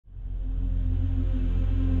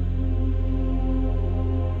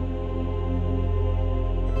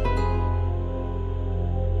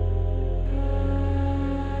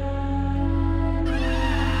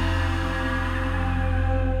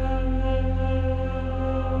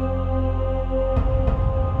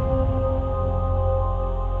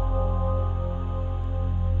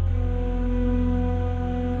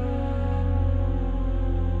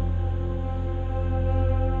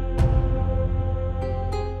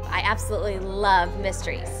I absolutely love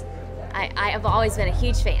mysteries. I have always been a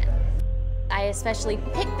huge fan. I especially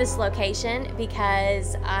picked this location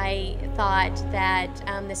because I thought that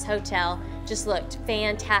this hotel just looked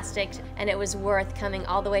fantastic and it was worth coming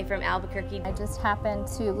all the way from Albuquerque. I just happened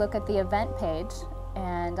to look at the event page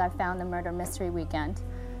and I found the Murder Mystery Weekend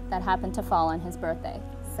that happened to fall on his birthday.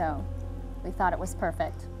 So we thought it was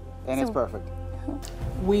perfect. And it's perfect.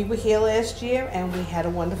 We were here last year and we had a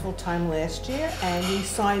wonderful time last year, and we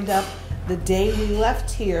signed up the day we left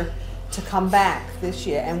here to come back this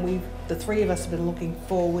year, and the three of us have been looking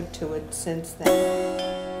forward to it since then.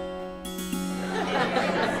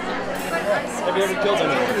 Have you ever killed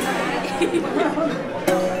anyone?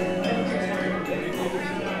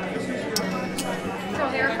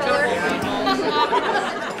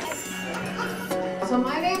 So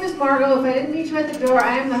my name is Margo. If I didn't meet you at the door,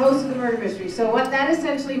 I am the host of the Murder Mystery. So what that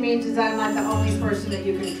essentially means is I'm not the only person that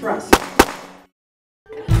you can trust.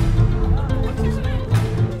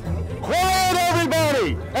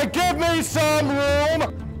 And give me some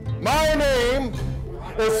room. My name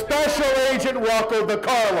is Special Agent Rocco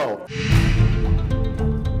DiCarlo.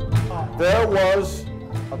 There was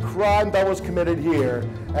a crime that was committed here,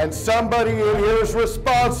 and somebody in here is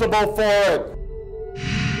responsible for it.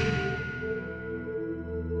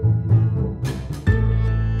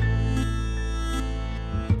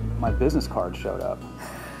 My business card showed up,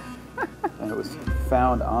 and it was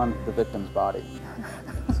found on the victim's body.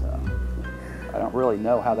 So I don't really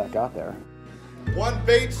know how that got there. One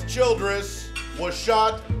Bates Childress was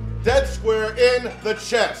shot dead square in the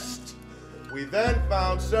chest. We then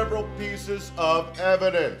found several pieces of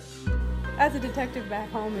evidence. As a detective back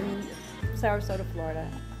home in Sarasota, Florida,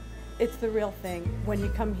 it's the real thing. When you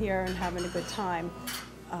come here and having a good time,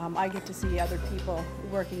 I get to see other people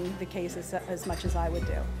working the cases as much as I would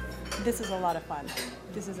do. This is a lot of fun.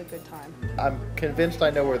 This is a good time. I'm convinced I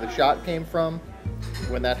know where the shot came from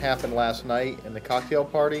when that happened last night in the cocktail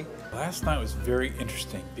party. Last night was very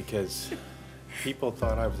interesting because people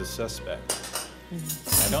thought I was a suspect.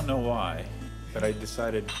 I don't know why, but I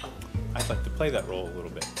decided I'd like to play that role a little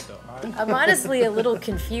bit. So I'm honestly a little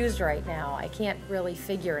confused right now. I can't really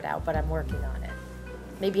figure it out, but I'm working on it.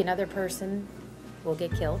 Maybe another person will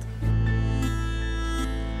get killed.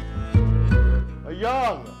 A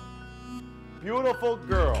young, beautiful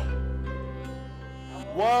girl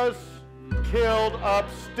was killed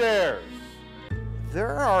upstairs.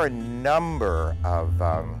 There are a number of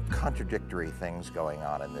contradictory things going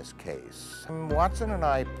on in this case. Watson and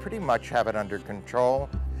I pretty much have it under control.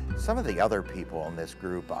 Some of the other people in this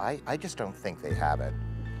group, I just don't think they have it.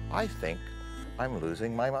 I think I'm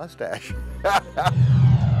losing my mustache.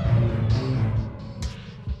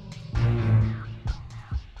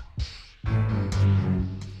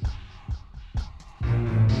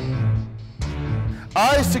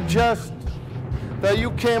 I suggest that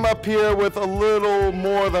you came up here with a little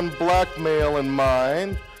more than blackmail in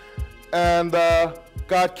mind and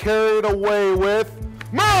got carried away with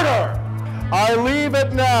murder! I leave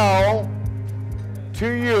it now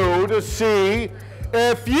to you to see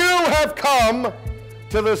if you have come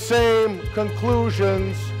to the same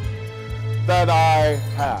conclusions that I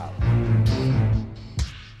have.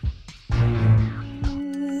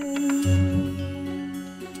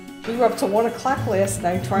 We were up till 1 o'clock last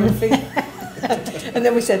night trying to figure and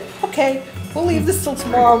then we said, okay, we'll leave this till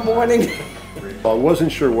tomorrow morning. I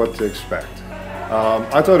wasn't sure what to expect.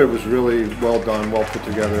 I thought it was really well done, well put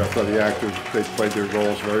together. I thought the actors, they played their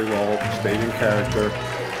roles very well, stayed in character.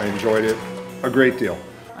 I enjoyed it a great deal.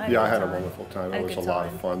 Yeah, I had a wonderful time. It was a lot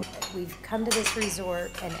of fun. We've come to this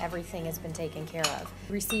resort and everything has been taken care of.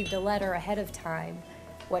 Received a letter ahead of time,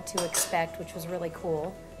 what to expect, which was really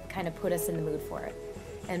cool. Kind of put us in the mood for it.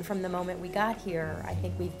 And from the moment we got here, I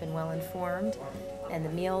think we've been well informed, and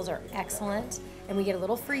the meals are excellent, and we get a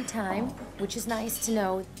little free time, which is nice to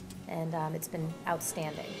know, and it's been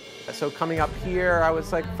outstanding. So coming up here, I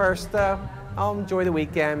was like, first, I'll enjoy the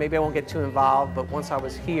weekend, maybe I won't get too involved, but once I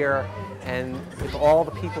was here, and with all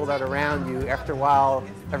the people that are around you, after a while,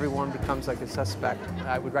 everyone becomes like a suspect.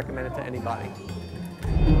 I would recommend it to anybody.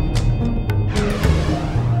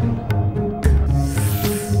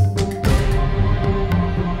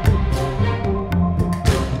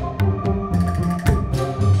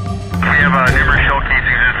 We have numerous shell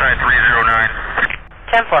casings inside 309.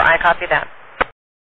 10-4, I copy that.